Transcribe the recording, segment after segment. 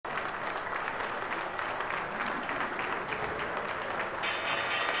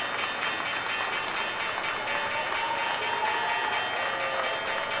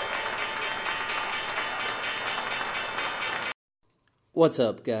What's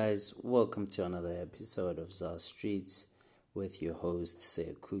up, guys? Welcome to another episode of Zar Streets with your host,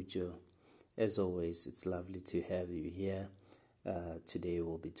 Sekujo. As always, it's lovely to have you here. Today,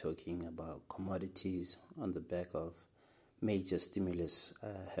 we'll be talking about commodities on the back of major stimulus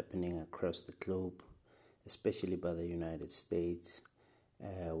happening across the globe, especially by the United States,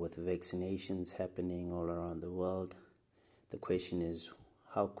 with vaccinations happening all around the world. The question is,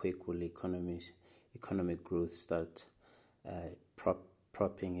 how quick will economic growth start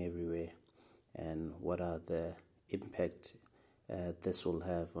propping everywhere, and what are the impact this will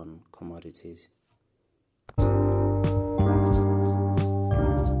have on commodities?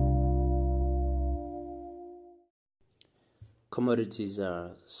 Commodities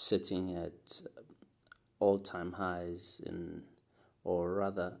are sitting at all-time highs or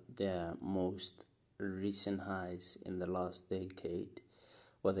rather their most recent highs in the last decade.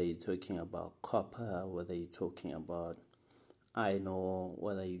 Whether you're talking about copper, whether you're talking about iron ore,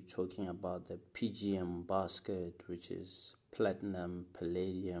 whether you're talking about the PGM basket, which is platinum,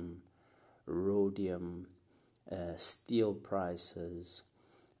 palladium, rhodium, steel prices.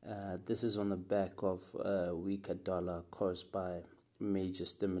 This is on the back of a weaker dollar caused by major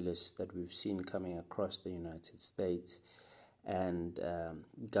stimulus that we've seen coming across the United States, and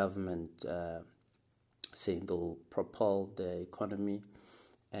government saying they'll propel the economy,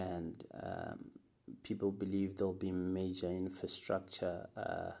 and people believe there'll be major infrastructure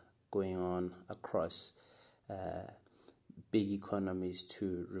going on across big economies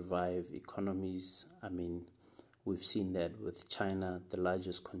to revive economies. I mean, we've seen that with China, the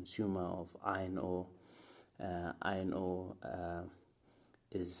largest consumer of iron ore. Iron ore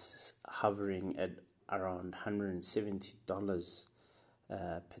is hovering at around $170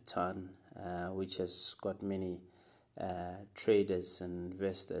 per ton, which has got many traders and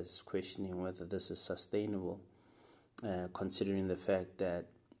investors questioning whether this is sustainable, considering the fact that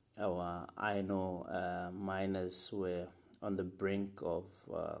our iron ore miners were on the brink of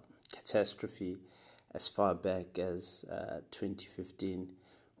catastrophe as far back as 2015.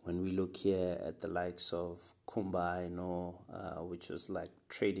 When we look here at the likes of Kumba Iron Ore, which was like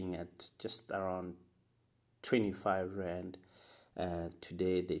trading at just around 25 Rand,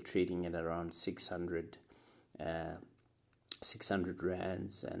 today they're trading at around 600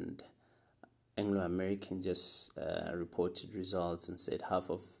 rands, and Anglo American just reported results and said half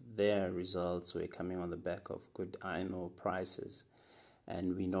of their results were coming on the back of good iron ore prices.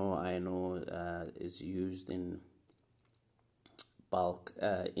 And we know iron ore is used in bulk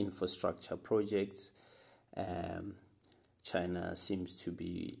infrastructure projects. China seems to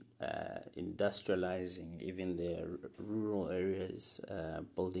be industrializing even their rural areas,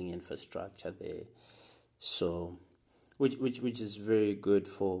 building infrastructure there. So which is very good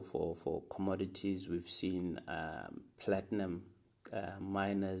for commodities. We've seen platinum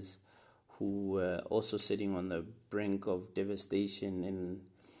miners who were also sitting on the brink of devastation in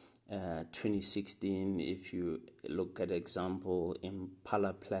 2016. If you look at example,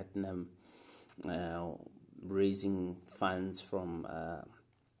 Impala Platinum raising funds from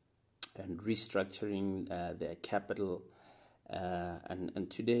and restructuring their capital. And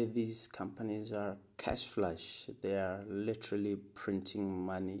today these companies are cash flush. They are literally printing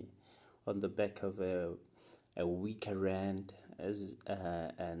money on the back of a weaker rand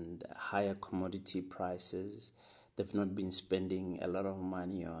and higher commodity prices. They've not been spending a lot of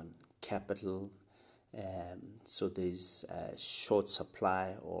money on capital, so there's a short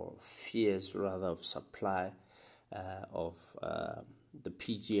supply, or fears rather of supply of the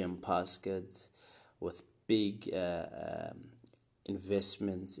PGM baskets, with big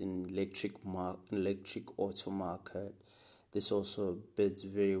investments in electric auto market. This also bids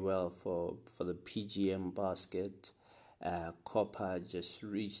very well for the PGM basket. Copper just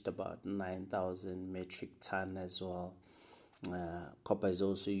reached about 9,000 metric ton as well. Copper is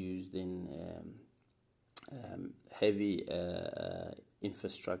also used in heavy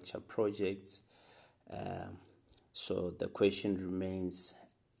infrastructure projects. So the question remains,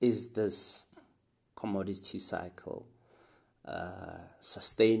 is this commodity cycle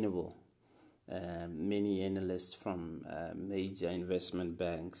sustainable? Many analysts from major investment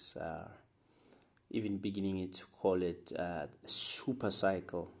banks are even beginning to call it super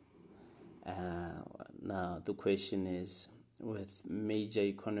cycle. Now the question is, with major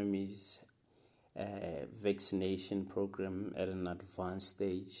economies vaccination program at an advanced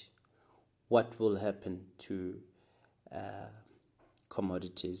stage, what will happen to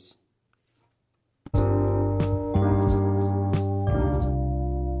commodities?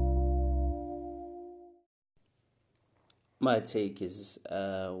 My take is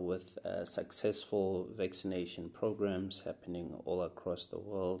with successful vaccination programs happening all across the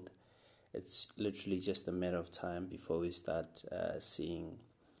world, it's literally just a matter of time before we start seeing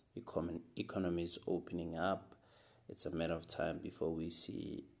economies opening up. It's a matter of time before we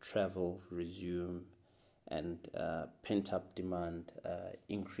see travel resume and pent-up demand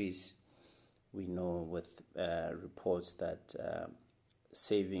increase. We know with reports that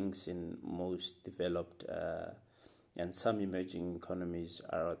savings in most developed and some emerging economies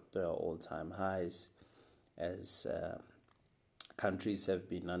are at their all-time highs, as countries have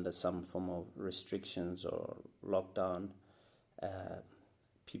been under some form of restrictions or lockdown.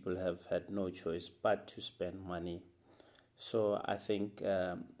 People have had no choice but to spend money. So I think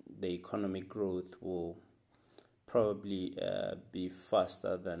the economic growth will probably be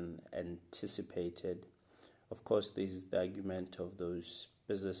faster than anticipated. Of course, there's the argument of those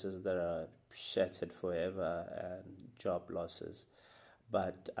businesses that are shattered forever and job losses.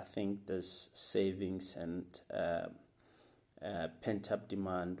 But I think this savings and pent-up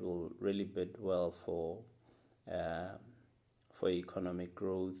demand will really bid well for economic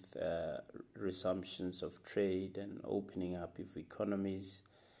growth, resumptions of trade, and opening up of economies.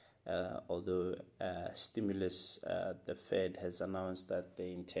 Although stimulus, the Fed has announced that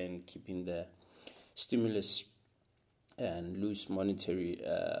they intend keeping the stimulus and loose monetary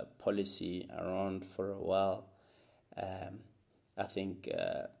policy around for a while. I think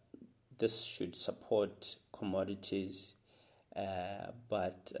this should support commodities,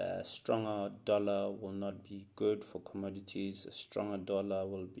 but a stronger dollar will not be good for commodities. A stronger dollar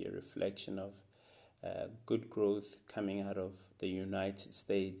will be a reflection of good growth coming out of the United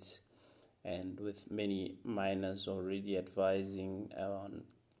States, and with many miners already advising on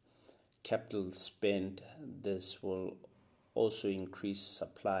capital spend, this will also increase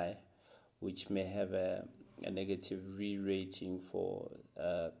supply, which may have a negative re-rating for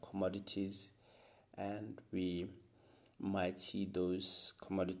commodities, and we might see those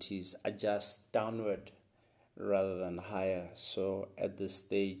commodities adjust downward rather than higher. So at this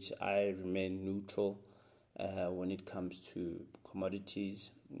stage, I remain neutral when it comes to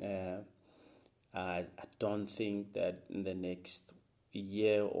commodities. I don't think that in the next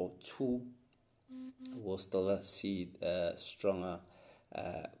year or two we'll still see stronger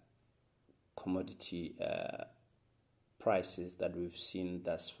commodity prices that we've seen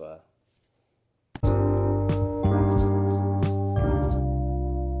thus far.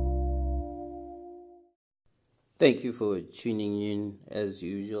 Thank you for tuning in as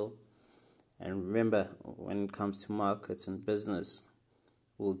usual. And remember, when it comes to markets and business,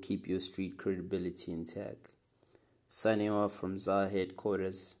 we'll keep your street credibility intact. Signing off from ZAR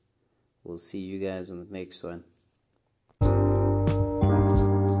headquarters. We'll see you guys on the next one.